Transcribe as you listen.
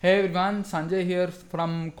Hey everyone, Sanjay here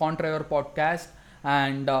from Contraver Podcast,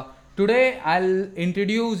 and today I'll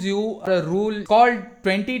introduce you a rule called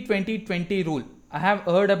 20-20-20 rule. I have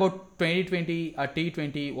heard about 2020,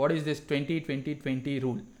 T20. What is this 20-20-20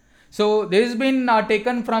 rule? So this has been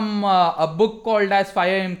taken from a book called as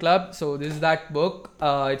 5am Club. So this is that book.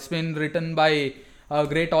 It's been written by a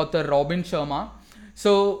great author Robin Sharma.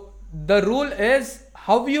 So the rule is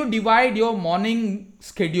how you divide your morning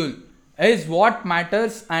schedule is what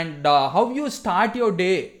matters, and how you start your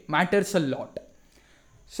day matters a lot.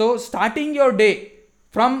 So starting your day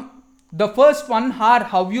from the first 1 hour,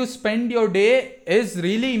 how you spend your day is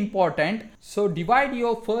really important. So divide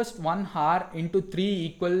your first 1 hour into three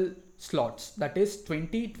equal slots, that is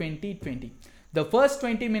 20-20-20. The first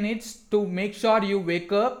 20 minutes to make sure you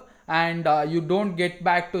wake up and you don't get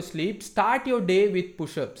back to sleep, start your day with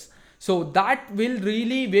push-ups. So that will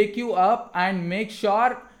really wake you up and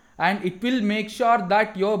it will make sure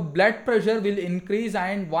that your blood pressure will increase,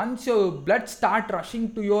 and once your blood start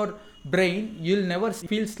rushing to your brain, you'll never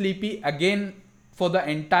feel sleepy again for the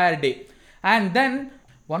entire day. And then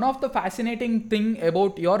one of the fascinating thing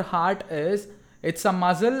about your heart is it's a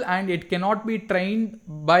muscle and it cannot be trained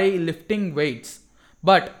by lifting weights,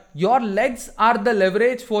 but your legs are the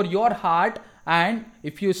leverage for your heart. And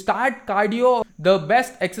if you start cardio, the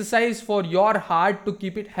best exercise for your heart to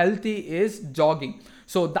keep it healthy is jogging.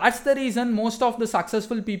 So that's the reason most of the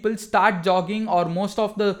successful people start jogging, or most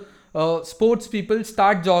of the sports people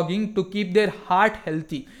start jogging to keep their heart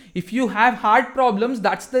healthy. If you have heart problems,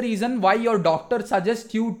 that's the reason why your doctor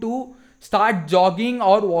suggests you to start jogging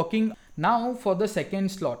or walking. Now for the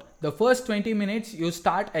second slot, the first 20 minutes you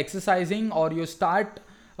start exercising or you start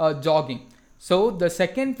jogging. So the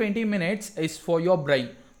second 20 minutes is for your brain.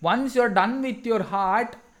 Once you're done with your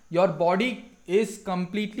heart, your body is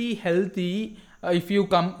completely healthy if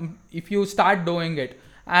you start doing it.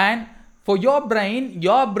 And for your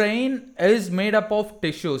brain is made up of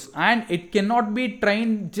tissues, and it cannot be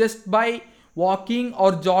trained just by walking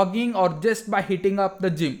or jogging or just by hitting up the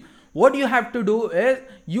gym. What you have to do is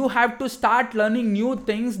you have to start learning new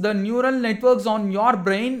things. The neural networks on your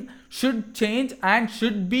brain should change and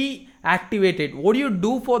should be activated. What you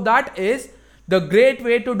do for that is, the great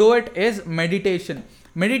way to do it is meditation.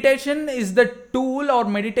 Meditation is the tool, or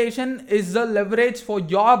meditation is the leverage for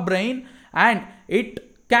your brain, and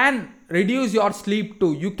it can reduce your sleep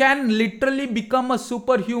too. You can literally become a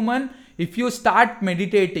superhuman if you start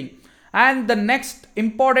meditating. And the next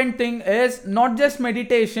important thing is not just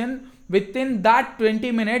meditation. Within that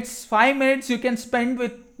 20 minutes, 5 minutes you can spend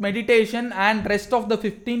with meditation, and rest of the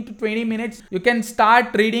 15 to 20 minutes you can start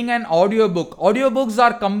reading an audiobook. Audiobooks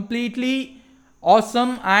are completely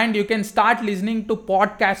awesome, and you can start listening to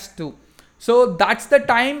podcasts too. So that's the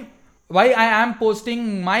time why I am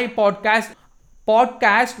posting my podcast.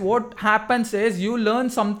 What happens is you learn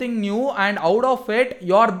something new, and out of it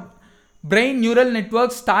your brain neural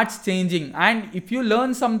network starts changing. And if you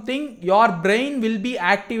learn something, your brain will be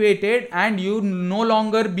activated, and you no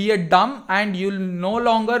longer be a dumb, and you'll no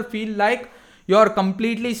longer feel like you're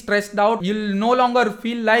completely stressed out. You'll no longer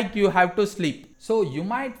feel like you have to sleep. So you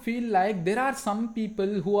might feel like there are some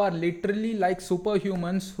people who are literally like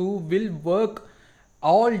superhumans, who will work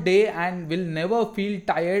all day and will never feel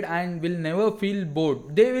tired and will never feel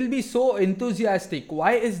bored. They will be so enthusiastic.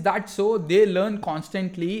 Why is that so? They learn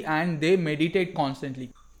constantly and they meditate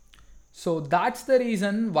constantly. So that's the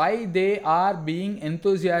reason why they are being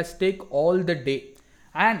enthusiastic all the day.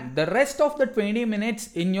 And the rest of the 20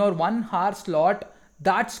 minutes in your 1 hour slot,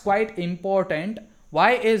 that's quite important.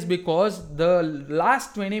 Why is because the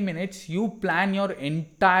last 20 minutes you plan your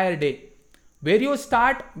entire day. Where you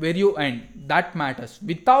start, where you end, that matters.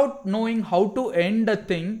 Without knowing how to end a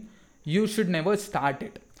thing, you should never start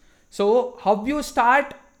it. So how you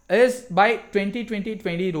start is by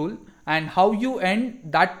 20-20-20 rule, and how you end,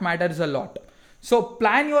 that matters a lot. So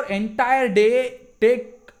plan your entire day,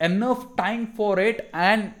 take enough time for it,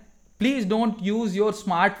 and please don't use your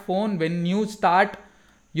smartphone when you start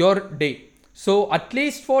your day. So at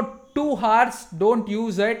least for 2 hours don't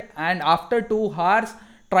use it, and after 2 hours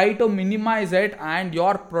try to minimize it, and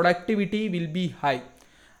your productivity will be high.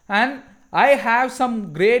 And I have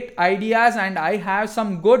some great ideas, and I have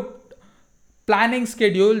some good planning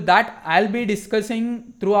schedule that I'll be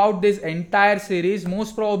discussing throughout this entire series.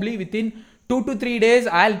 Most probably within 2 to 3 days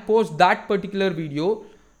I'll post that particular video.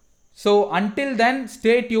 So until then,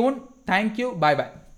 stay tuned. Thank you. Bye bye.